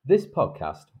This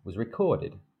podcast was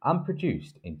recorded and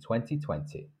produced in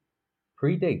 2020,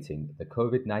 predating the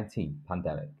COVID-19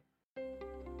 pandemic.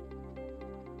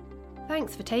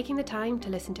 Thanks for taking the time to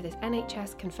listen to this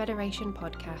NHS Confederation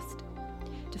podcast.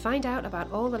 To find out about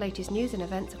all the latest news and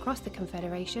events across the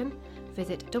Confederation,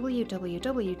 visit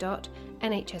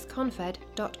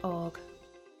www.nhsconfed.org.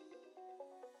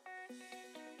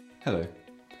 Hello,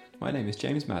 my name is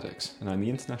James Maddox and I'm the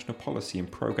International Policy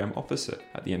and Programme Officer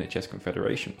at the NHS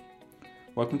Confederation.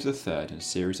 Welcome to the third in a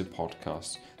series of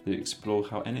podcasts that explore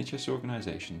how NHS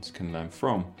organisations can learn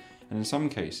from, and in some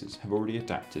cases have already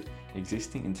adapted,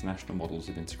 existing international models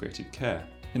of integrated care.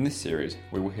 In this series,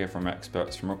 we will hear from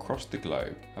experts from across the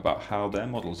globe about how their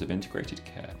models of integrated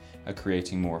care are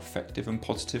creating more effective and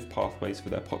positive pathways for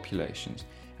their populations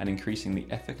and increasing the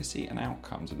efficacy and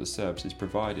outcomes of the services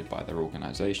provided by their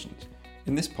organisations.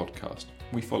 In this podcast,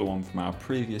 we follow on from our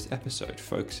previous episode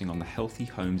focusing on the Healthy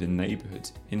Homes and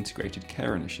Neighbourhoods Integrated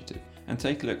Care Initiative and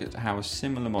take a look at how a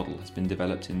similar model has been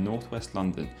developed in North West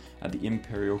London at the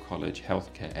Imperial College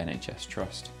Healthcare NHS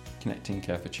Trust. Connecting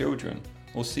Care for Children,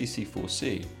 or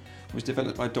CC4C, was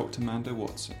developed by Dr. Mando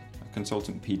Watson, a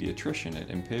consultant paediatrician at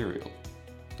Imperial.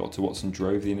 Dr. Watson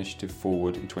drove the initiative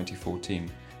forward in 2014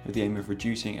 with the aim of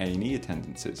reducing A&E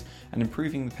attendances and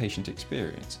improving the patient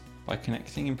experience by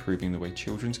connecting and improving the way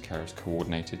children's care is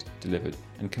coordinated, delivered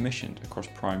and commissioned across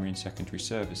primary and secondary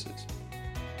services.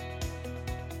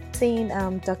 Seeing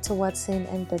Dr. Watson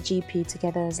and the GP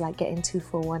together is like getting two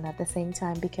for one at the same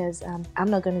time, because I'm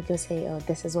not going to go say, oh,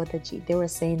 this is what they were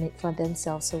saying it for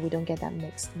themselves, so we don't get that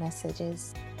mixed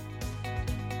messages.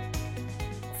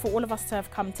 For all of us to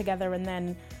have come together and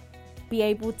then be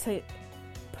able to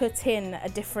put in a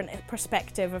different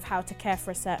perspective of how to care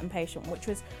for a certain patient, which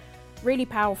was really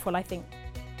powerful, I think.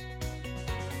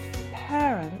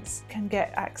 Parents can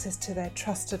get access to their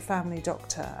trusted family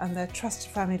doctor, and their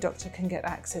trusted family doctor can get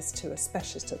access to a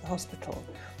specialist at the hospital.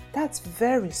 That's a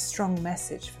very strong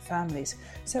message for families.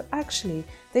 So actually,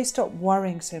 they stop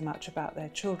worrying so much about their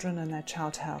children and their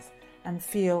child health and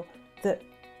feel that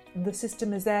the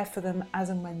system is there for them as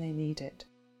and when they need it.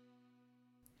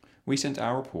 We sent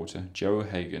our reporter, Joe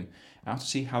O'Hagan, out to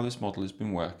see how this model has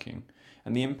been working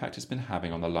and the impact it's been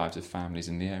having on the lives of families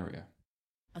in the area.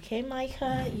 Okay,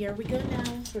 Micah, here we go now.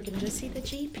 We're going to go see the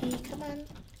GP. Come on.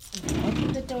 I'm going to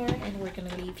open the door and we're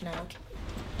going to leave now.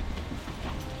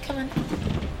 Come on.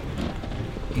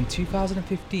 In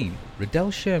 2015,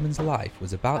 Riddell Sherman's life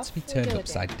was about to be turned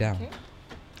upside down. Okay.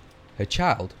 Her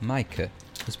child, Micah,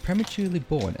 was prematurely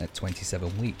born at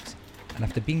 27 weeks and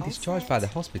after being discharged by the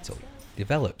hospital,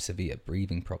 developed severe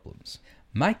breathing problems.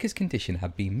 Micah's condition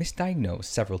had been misdiagnosed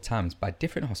several times by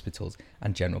different hospitals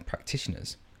and general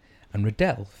practitioners, and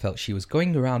Riddell felt she was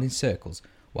going around in circles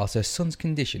whilst her son's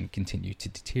condition continued to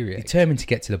deteriorate. Determined to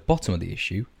get to the bottom of the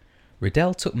issue,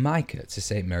 Riddell took Micah to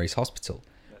St Mary's Hospital,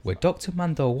 where Dr.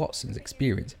 Mando Watson's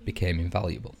experience became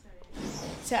invaluable.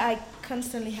 So I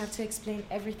constantly have to explain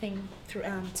everything to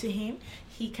him.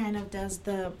 He kind of does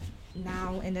the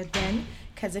now and the then,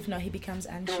 because if not he becomes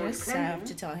anxious. So I have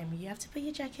to tell him, you have to put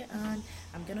your jacket on,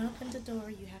 I'm going to open the door,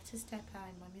 you have to step out,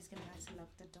 and mommy's going to have to lock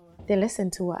the door. They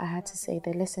listened to what I had to say.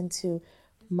 They listened to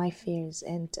my fears,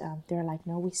 and they were like,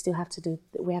 no, we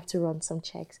have to run some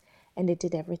checks. And they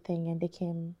did everything, and they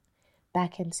came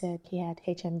back and said he had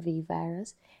HMV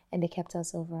virus, and they kept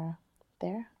us over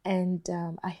there. And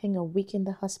I think a week in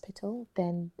the hospital,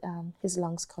 then his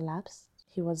lungs collapsed.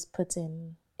 He was put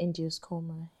in induced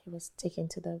coma. He was taken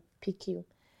to the PQ,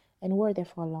 and we were there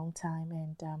for a long time.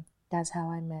 And that's how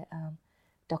I met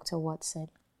Dr. Watson,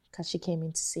 because she came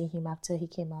in to see him after he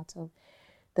came out of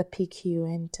the PQ.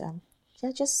 And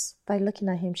just by looking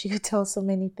at him, she could tell so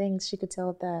many things. She could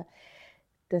tell that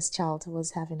this child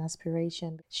was having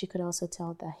aspiration. She could also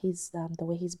tell that he's the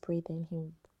way he's breathing,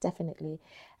 he definitely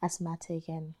asthmatic.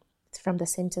 And from the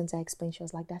symptoms I explained, she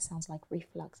was like, that sounds like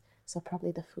reflux. So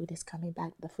probably the food is coming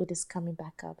back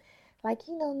up. Like,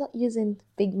 not using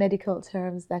big medical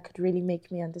terms that could really make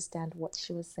me understand what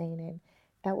she was saying. And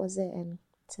that was it. And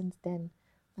since then,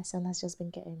 my son has just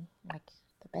been getting like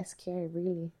the best care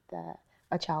really that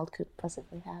a child could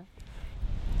possibly have.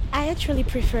 I actually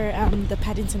prefer the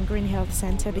Paddington Green Health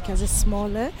Centre because it's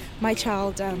smaller. My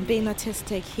child, being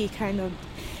autistic, he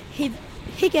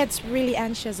gets really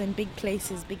anxious in big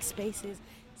places, big spaces.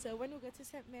 So when we go to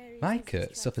St Mary's,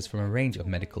 Micah suffers from a range of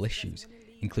medical issues,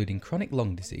 including chronic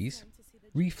lung disease,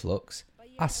 reflux,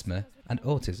 asthma and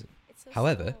autism.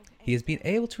 However, he has been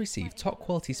able to receive top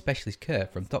quality specialist care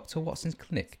from Dr. Watson's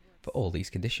clinic for all these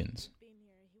conditions.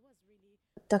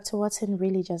 Dr. Watson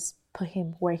really just put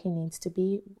him where he needs to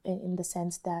be, in the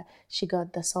sense that she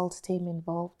got the SALT team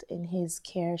involved in his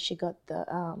care. She got the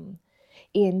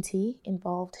ENT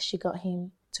involved. She got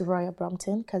him to Royal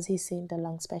Brompton because he's seen the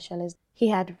lung specialist. He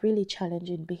had really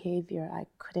challenging behavior. I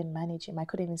couldn't manage him. I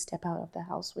couldn't even step out of the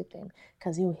house with him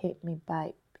because he would hit me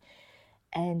back.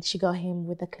 And she got him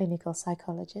with a clinical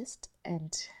psychologist.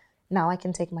 And now I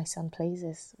can take my son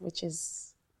places, which is,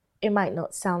 it might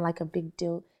not sound like a big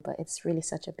deal, but it's really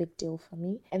such a big deal for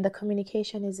me. And the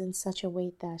communication is in such a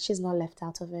way that she's not left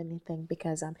out of anything,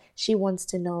 because she wants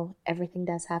to know everything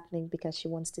that's happening because she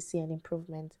wants to see an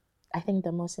improvement. I think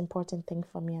the most important thing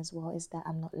for me as well is that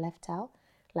I'm not left out,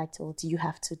 like told, you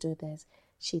have to do this.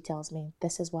 She tells me,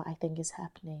 this is what I think is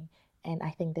happening, and I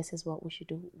think this is what we should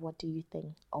do. What do you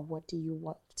think? Or what do you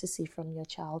want to see from your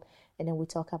child? And then we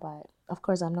talk about it. Of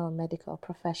course, I'm not a medical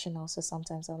professional, so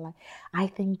sometimes I'm like, I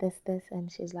think this,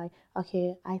 and she's like,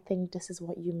 okay, I think this is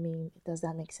what you mean. Does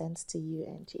that make sense to you?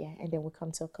 And yeah, and then we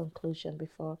come to a conclusion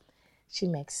before she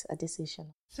makes a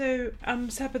decision. So,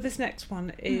 Saba, this next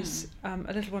one is a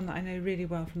little one that I know really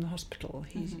well from the hospital.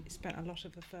 He spent a lot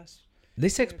of the first...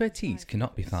 This expertise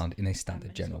cannot be found in a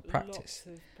standard general practice,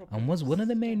 and was one of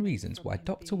the main reasons why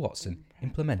Dr. Watson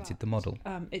implemented the model.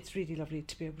 It's really lovely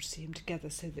to be able to see him together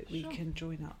so that we can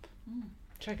join up.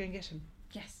 Shall I go and get him?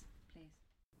 Yes, please.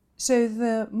 So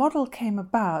the model came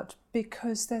about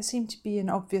because there seemed to be an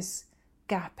obvious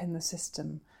gap in the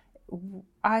system.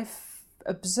 I've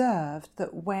observed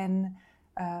that when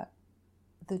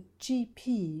the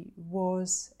GP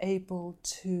was able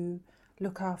to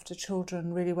look after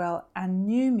children really well and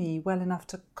knew me well enough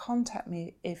to contact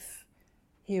me if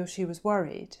he or she was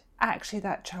worried, actually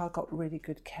that child got really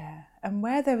good care. And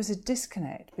where there was a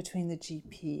disconnect between the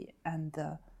GP and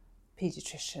the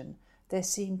paediatrician, there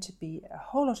seemed to be a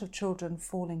whole lot of children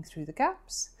falling through the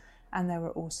gaps, and there were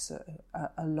also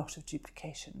a lot of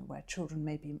duplication where children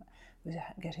maybe were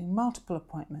getting multiple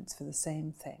appointments for the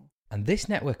same thing. And this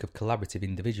network of collaborative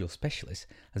individual specialists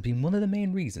has been one of the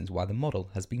main reasons why the model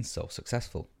has been so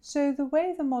successful. So the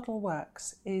way the model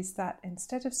works is that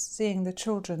instead of seeing the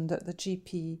children that the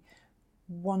GP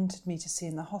wanted me to see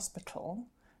in the hospital,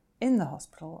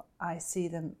 I see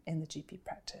them in the GP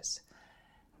practice.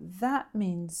 That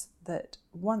means that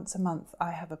once a month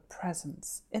I have a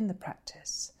presence in the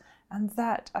practice, and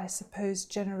that, I suppose,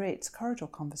 generates corridor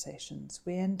conversations.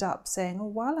 We end up saying, oh,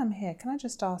 while I'm here, can I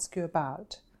just ask you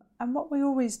about... And what we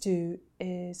always do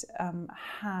is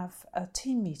have a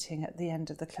team meeting at the end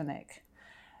of the clinic,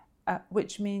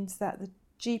 which means that the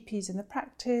GPs in the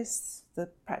practice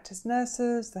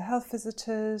nurses, the health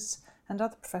visitors and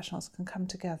other professionals can come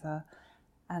together,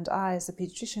 and I as a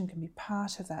paediatrician can be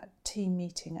part of that team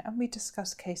meeting, and we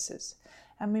discuss cases.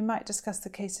 And we might discuss the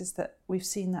cases that we've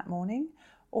seen that morning,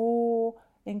 or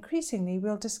increasingly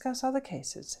we'll discuss other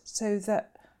cases, so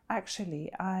that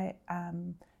actually I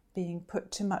am being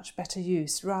put to much better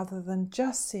use. Rather than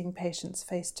just seeing patients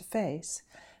face to face,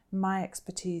 my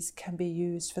expertise can be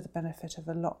used for the benefit of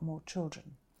a lot more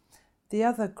children. The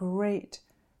other great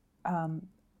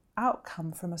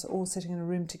outcome from us all sitting in a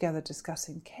room together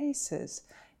discussing cases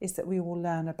is that we all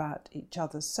learn about each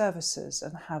other's services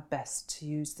and how best to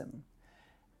use them.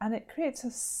 And it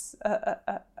creates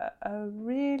a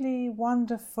really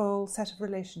wonderful set of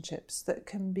relationships that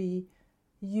can be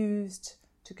used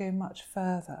to go much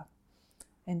further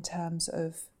in terms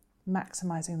of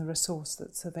maximising the resource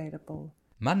that's available.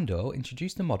 Mando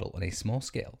introduced the model on a small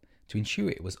scale to ensure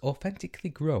it was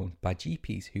authentically grown by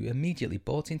GPs who immediately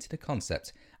bought into the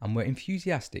concept and were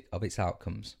enthusiastic of its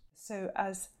outcomes. So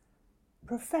as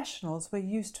professionals, we're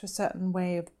used to a certain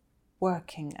way of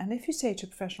working, and if you say to a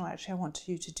professional, actually I want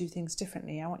you to do things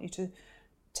differently, I want you to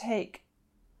take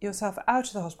yourself out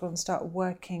of the hospital and start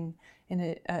working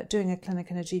in doing a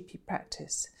clinic in a GP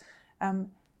practice.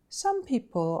 Some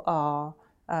people are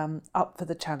up for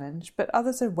the challenge, but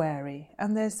others are wary.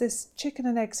 And there's this chicken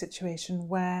and egg situation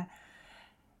where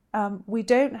we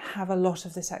don't have a lot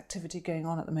of this activity going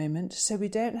on at the moment, so we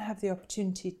don't have the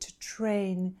opportunity to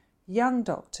train young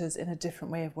doctors in a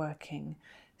different way of working.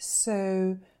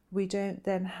 So we don't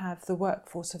then have the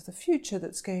workforce of the future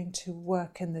that's going to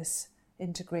work in this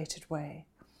integrated way.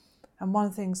 And one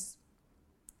of the things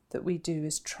that we do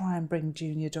is try and bring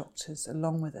junior doctors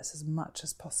along with us as much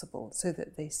as possible so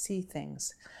that they see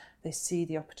things, they see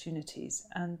the opportunities,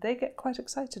 and they get quite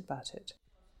excited about it.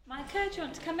 Micah, do you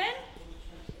want to come in?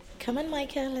 Come on,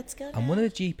 Micah, let's go. And one of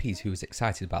the GPs who was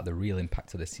excited about the real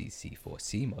impact of the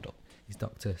CC4C model is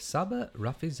Dr. Saba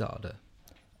Rafizada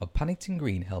of Paddington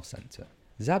Green Health Centre.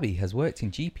 Zabi has worked in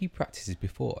GP practices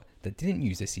before that didn't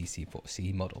use the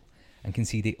CC4C model and can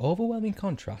see the overwhelming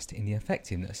contrast in the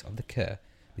effectiveness of the care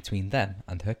between them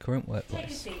and her current Take a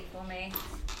workplace. seat for me.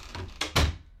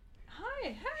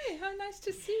 Hi, how nice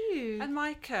to see you. And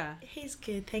Micah. He's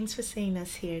good. Thanks for seeing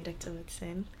us here, Dr.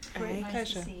 Woodson. Great Nice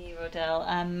pleasure. to see you, Rodell.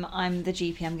 I'm the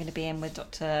GP. I'm going to be in with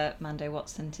Dr. Mando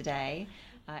Watson today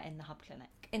in the Hub Clinic.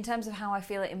 In terms of how I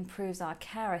feel it improves our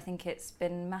care, I think it's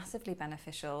been massively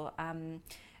beneficial.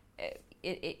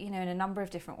 In a number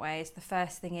of different ways. The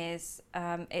first thing is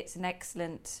it's an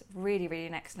excellent, really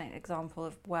an excellent example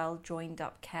of well joined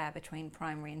up care between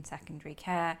primary and secondary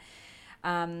care.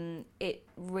 It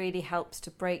really helps to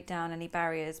break down any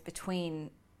barriers between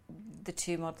the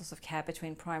two models of care,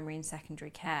 between primary and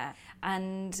secondary care.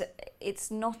 And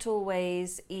it's not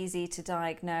always easy to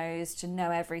diagnose, to know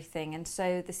everything. And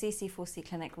so the CC4C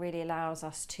clinic really allows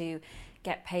us to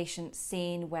get patients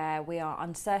seen where we are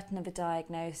uncertain of a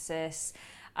diagnosis,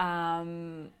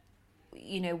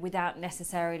 without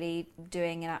necessarily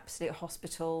doing an absolute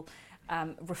hospital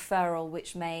referral,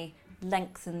 which may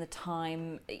lengthen the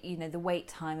time, the wait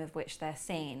time of which they're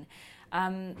seen.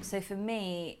 So for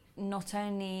me, not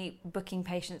only booking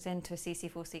patients into a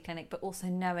CC4C clinic, but also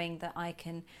knowing that I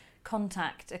can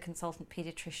contact a consultant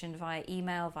paediatrician via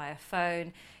email, via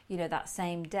phone, that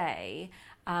same day,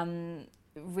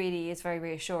 really is very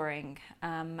reassuring.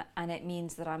 And it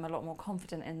means that I'm a lot more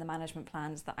confident in the management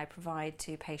plans that I provide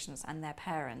to patients and their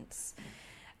parents.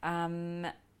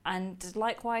 And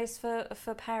likewise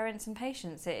for parents and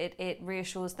patients, it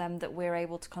reassures them that we're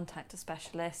able to contact a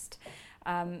specialist,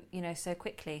 so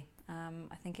quickly.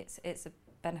 I think it's a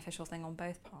beneficial thing on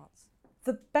both parts.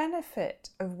 The benefit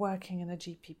of working in a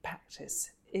GP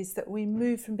practice is that we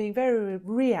move from being very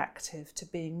reactive to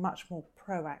being much more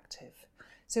proactive.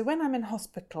 So when I'm in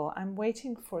hospital, I'm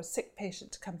waiting for a sick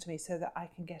patient to come to me so that I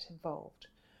can get involved.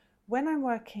 When I'm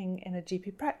working in a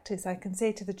GP practice, I can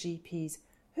say to the GPs,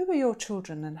 who are your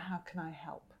children and how can I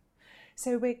help?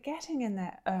 So we're getting in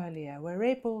there earlier. We're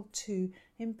able to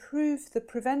improve the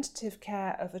preventative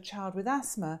care of a child with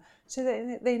asthma so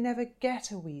that they never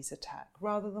get a wheeze attack,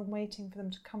 rather than waiting for them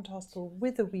to come to hospital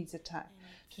with a wheeze attack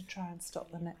to try and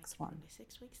stop the next one.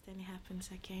 6 weeks, then it happens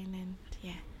again,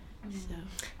 and so...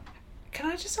 Can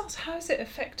I just ask, how is it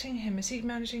affecting him? Is he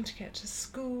managing to get to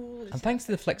school? And thanks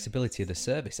to the flexibility of the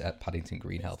service at Paddington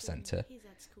Green Health Centre,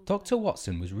 Dr.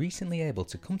 Watson was recently able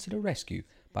to come to the rescue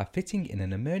by fitting in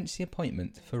an emergency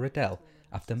appointment for Rodell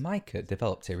after Micah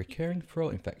developed a recurring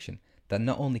throat infection that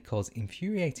not only caused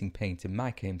infuriating pain to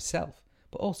Micah himself,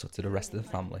 but also to the rest of the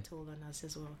family. Told on us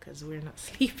as well, because we're not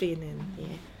sleeping,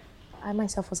 and I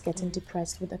myself was getting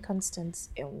depressed with a constant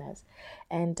illness,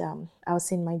 and I was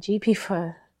seeing my GP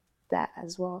for that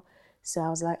as well. So I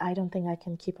was like, I don't think I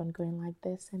can keep on going like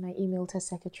this. And I emailed her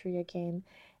secretary again,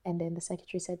 and then the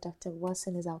secretary said, Dr.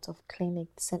 Watson is out of clinic,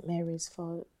 St. Mary's,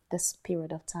 for this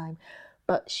period of time,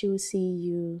 but she will see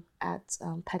you at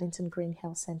Paddington Green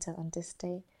Health Centre on this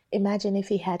day. Imagine if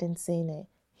he hadn't seen it,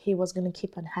 he was going to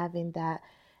keep on having that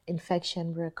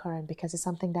infection recurring, because it's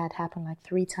something that happened like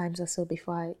 3 times or so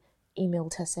before I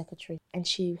emailed her secretary. And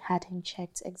she had him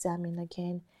checked, examined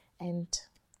again, and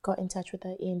got in touch with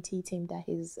the ENT team that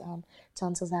his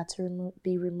tonsils had to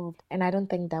be removed. And I don't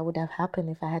think that would have happened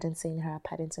if I hadn't seen her at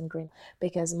Paddington Green,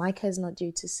 because Micah is not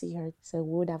due to see her, so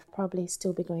we would have probably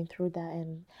still be going through that.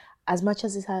 And as much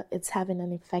as it's having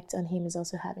an effect on him, it's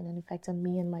also having an effect on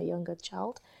me and my younger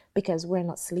child, because we're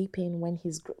not sleeping when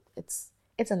it's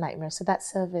a nightmare. So that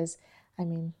service,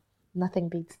 nothing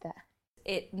beats that.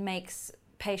 It makes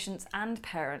patients and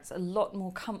parents a lot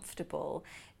more comfortable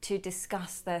to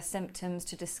discuss their symptoms,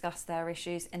 to discuss their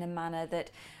issues in a manner that,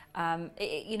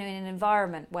 in an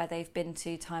environment where they've been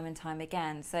to time and time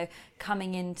again. So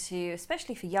coming into,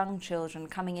 especially for young children,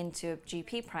 coming into a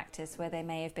GP practice where they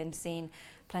may have been seen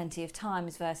plenty of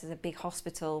times versus a big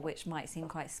hospital, which might seem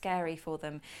quite scary for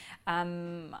them,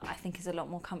 I think is a lot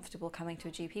more comfortable coming to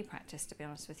a GP practice, to be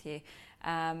honest with you.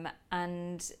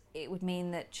 And it would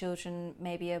mean that children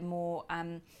maybe are more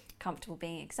comfortable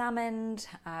being examined,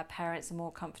 parents are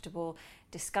more comfortable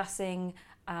discussing,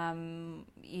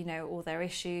 all their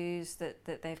issues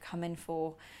that they've come in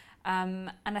for.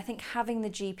 And I think having the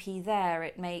GP there,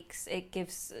 it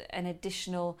gives an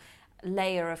additional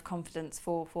layer of confidence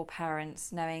for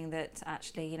parents, knowing that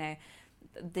actually,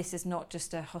 this is not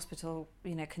just a hospital,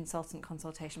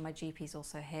 consultation. My GP's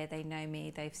also here. They know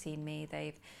me. They've seen me.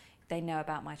 They know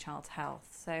about my child's health.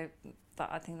 So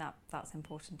I think that's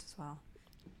important as well.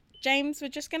 James, we're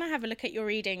just going to have a look at your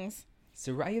readings.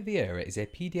 Soraya Vieira is a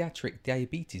paediatric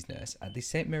diabetes nurse at the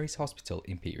St. Mary's Hospital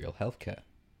Imperial Healthcare.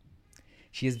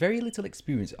 She has very little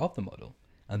experience of the model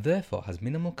and therefore has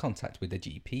minimal contact with the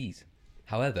GPs.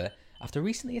 However, After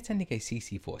recently attending a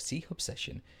CC4C Hub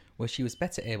session where she was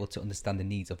better able to understand the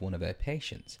needs of one of her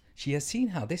patients, she has seen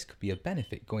how this could be a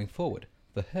benefit going forward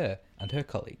for her and her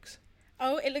colleagues.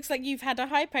 Oh, it looks like you've had a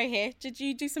hypo here. Did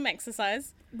you do some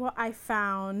exercise? What I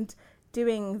found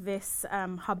doing this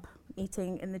hub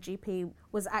meeting in the GP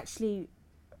was actually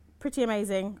pretty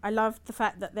amazing. I loved the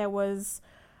fact that there was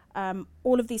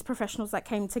all of these professionals that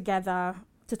came together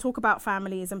to talk about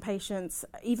families and patients,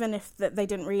 even if they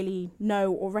didn't really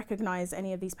know or recognise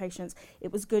any of these patients.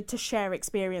 It was good to share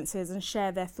experiences and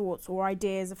share their thoughts or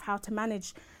ideas of how to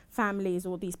manage families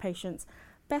or these patients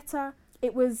better.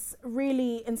 It was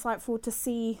really insightful to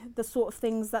see the sort of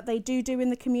things that they do in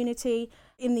the community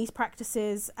in these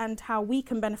practices and how we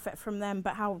can benefit from them,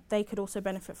 but how they could also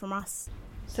benefit from us.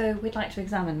 So we'd like to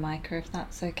examine Micah, if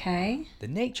that's okay. The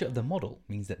nature of the model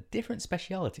means that different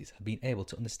specialities have been able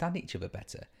to understand each other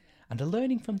better, and the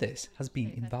learning from this has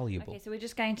been invaluable. Okay, so we're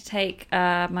just going to take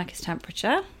Micah's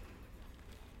temperature.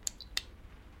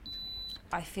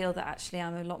 I feel that actually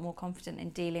I'm a lot more confident in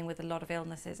dealing with a lot of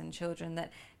illnesses in children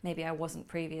that maybe I wasn't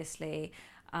previously.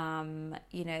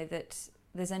 That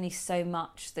there's only so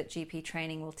much that GP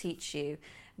training will teach you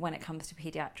when it comes to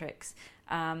paediatrics.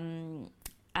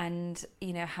 And,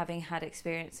 having had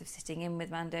experience of sitting in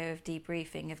with Mando, of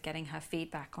debriefing, of getting her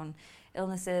feedback on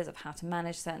illnesses, of how to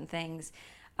manage certain things,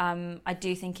 I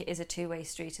do think it is a two-way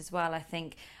street as well. I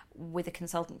think with a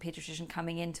consultant paediatrician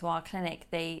coming into our clinic,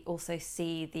 they also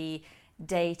see the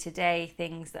day-to-day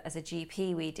things that as a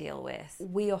GP we deal with.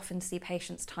 We often see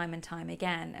patients time and time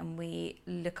again, and we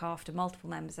look after multiple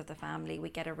members of the family. We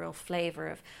get a real flavour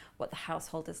of what the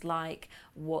household is like,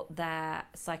 what their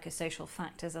psychosocial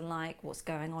factors are like, what's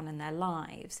going on in their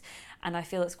lives. And I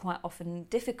feel it's quite often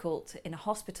difficult in a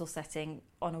hospital setting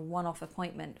on a one-off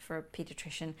appointment for a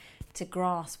paediatrician to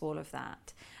grasp all of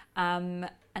that.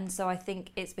 And so I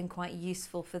think it's been quite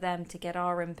useful for them to get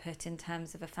our input in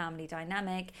terms of a family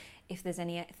dynamic, if there's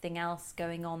anything else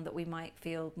going on that we might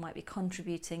feel might be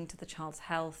contributing to the child's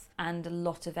health, and a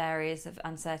lot of areas of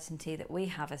uncertainty that we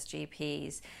have as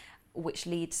GPs, which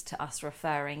leads to us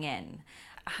referring in.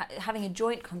 Having a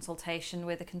joint consultation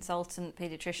with a consultant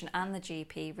paediatrician and the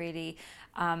GP, really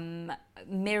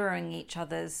mirroring each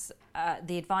other's,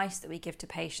 the advice that we give to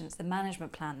patients, the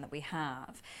management plan that we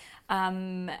have.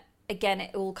 Again,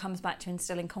 it all comes back to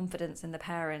instilling confidence in the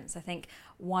parents. I think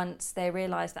once they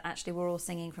realise that actually we're all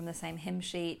singing from the same hymn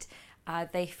sheet,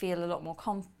 they feel a lot more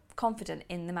confident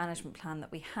in the management plan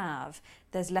that we have.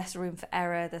 There's less room for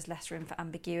error, there's less room for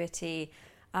ambiguity.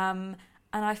 And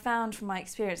I found from my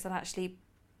experience that actually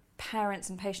parents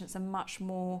and patients are much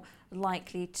more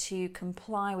likely to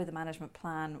comply with the management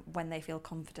plan when they feel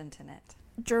confident in it.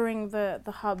 During the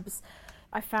hubs,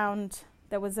 I found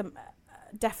there was a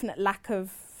definite lack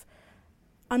of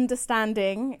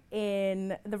understanding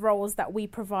in the roles that we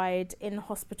provide in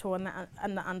hospital and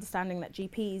the understanding that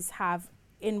GPs have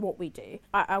in what we do.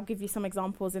 I'll give you some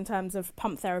examples in terms of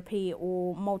pump therapy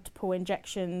or multiple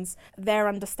injections, their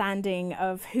understanding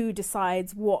of who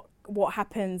decides what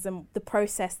happens and the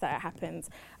process that happens.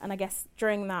 And I guess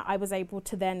during that I was able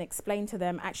to then explain to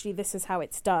them, actually this is how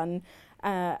it's done,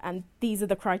 and these are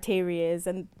the criterias,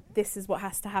 and this is what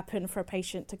has to happen for a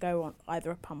patient to go on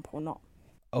either a pump or not.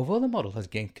 Although the model has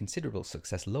gained considerable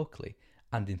success locally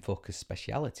and in focused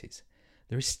specialities,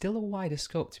 there is still a wider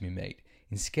scope to be made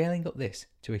in scaling up this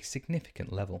to a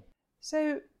significant level.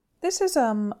 So this is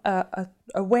a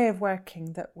way of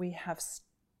working that we have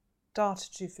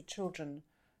started to do for children,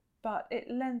 but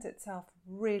it lends itself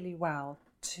really well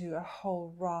to a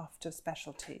whole raft of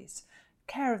specialties.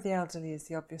 Care of the elderly is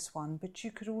the obvious one, but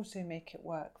you could also make it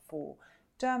work for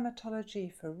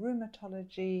dermatology, for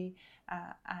rheumatology,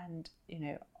 and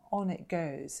on it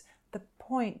goes. The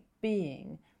point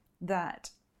being that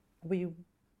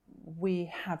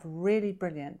we have really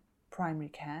brilliant primary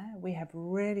care, we have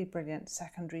really brilliant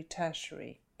secondary,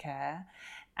 tertiary care,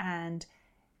 and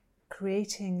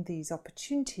creating these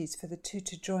opportunities for the two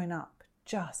to join up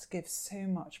just gives so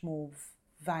much more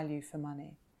value for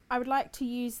money. I would like to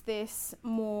use this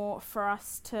more for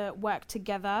us to work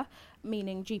together,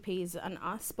 meaning GPs and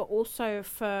us, but also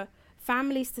for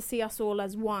families to see us all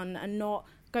as one and not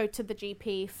go to the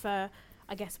GP for,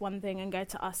 I guess, one thing and go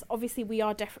to us. Obviously, we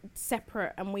are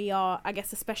separate and we are, I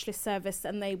guess, a specialist service,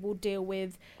 and they will deal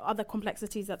with other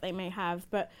complexities that they may have.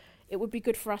 But it would be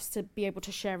good for us to be able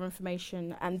to share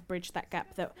information and bridge that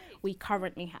gap that we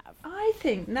currently have. I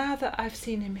think now that I've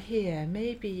seen him here,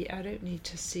 maybe I don't need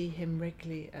to see him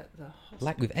regularly at the hospital.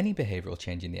 Like with any behavioural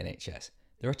change in the NHS,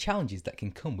 there are challenges that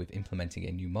can come with implementing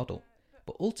a new model,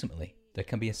 but ultimately there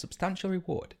can be a substantial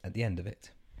reward at the end of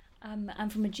it.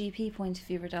 And from a GP point of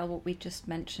view, Riddell, what we just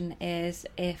mentioned is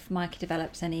if Micah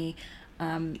develops any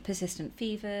persistent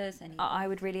fevers, I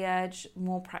would really urge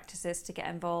more practices to get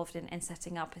involved in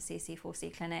setting up a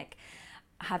CC4C clinic.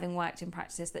 Having worked in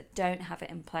practices that don't have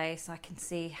it in place, I can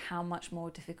see how much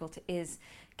more difficult it is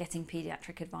getting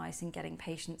paediatric advice and getting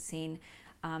patients seen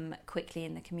quickly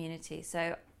in the community.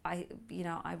 So I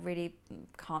really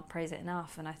can't praise it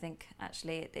enough, and I think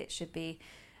actually it should be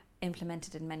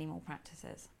implemented in many more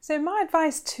practices. So my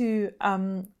advice to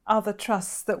other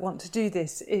trusts that want to do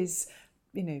this is,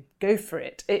 go for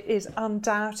it. It is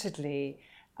undoubtedly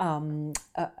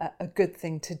a good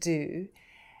thing to do.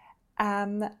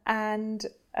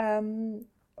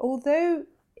 Although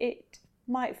it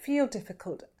might feel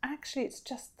difficult, actually it's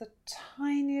just the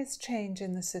tiniest change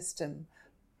in the system.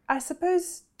 I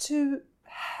suppose to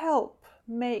help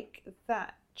make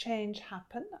that change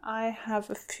happen, I have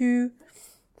a few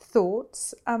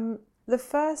thoughts. The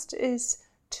first is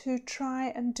to try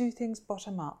and do things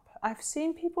bottom up. I've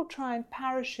seen people try and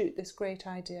parachute this great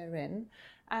idea in,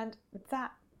 and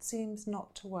that seems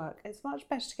not to work. It's much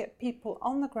better to get people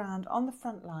on the ground, on the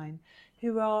front line,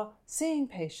 who are seeing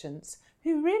patients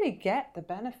who really get the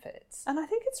benefits. And I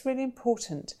think it's really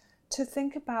important to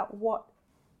think about what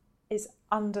is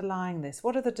underlying this.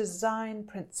 What are the design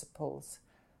principles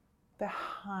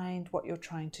behind what you're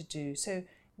trying to do? So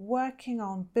working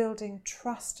on building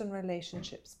trust and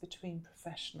relationships between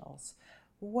professionals,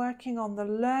 working on the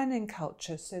learning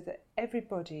culture so that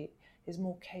everybody is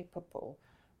more capable,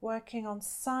 working on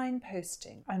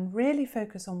signposting, and really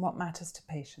focus on what matters to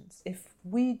patients. If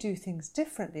we do things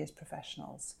differently as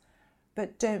professionals,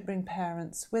 but don't bring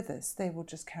parents with us, they will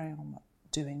just carry on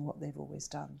doing what they've always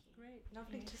done. Great,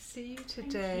 lovely to see you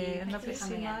today, and lovely to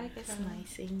see Mike. It's nice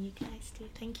seeing you guys too.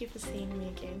 Thank you for seeing me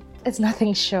again. It's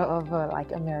nothing short of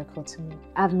a miracle to me.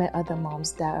 I've met other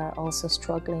moms that are also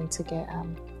struggling to get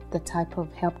the type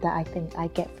of help that I think I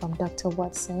get from Dr.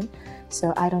 Watson,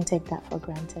 so I don't take that for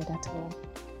granted at all.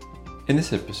 In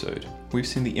this episode, we've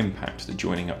seen the impact that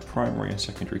joining up primary and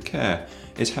secondary care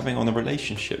is having on the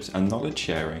relationships and knowledge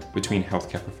sharing between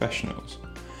healthcare professionals,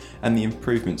 and the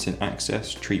improvements in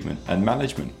access, treatment and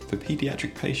management for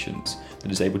paediatric patients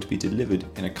that is able to be delivered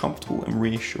in a comfortable and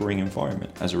reassuring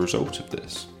environment as a result of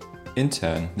this. In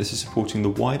turn, this is supporting the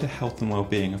wider health and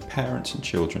well-being of parents and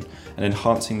children and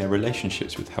enhancing their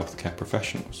relationships with healthcare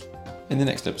professionals. In the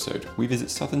next episode, we visit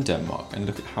southern Denmark and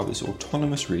look at how this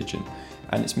autonomous region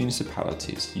and its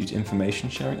municipalities use information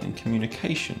sharing and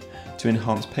communication to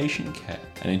enhance patient care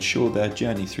and ensure their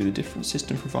journey through the different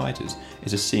system providers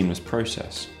is a seamless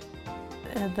process.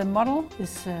 The model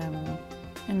is an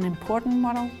important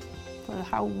model for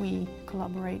how we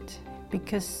collaborate,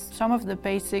 because some of the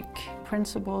basic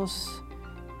principles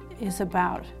is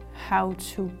about how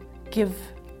to give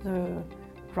the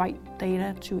right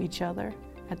data to each other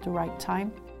at the right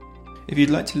time. If you'd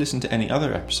like to listen to any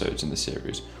other episodes in the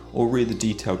series or read the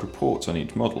detailed reports on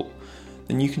each model,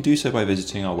 then you can do so by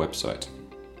visiting our website.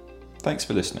 Thanks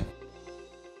for listening.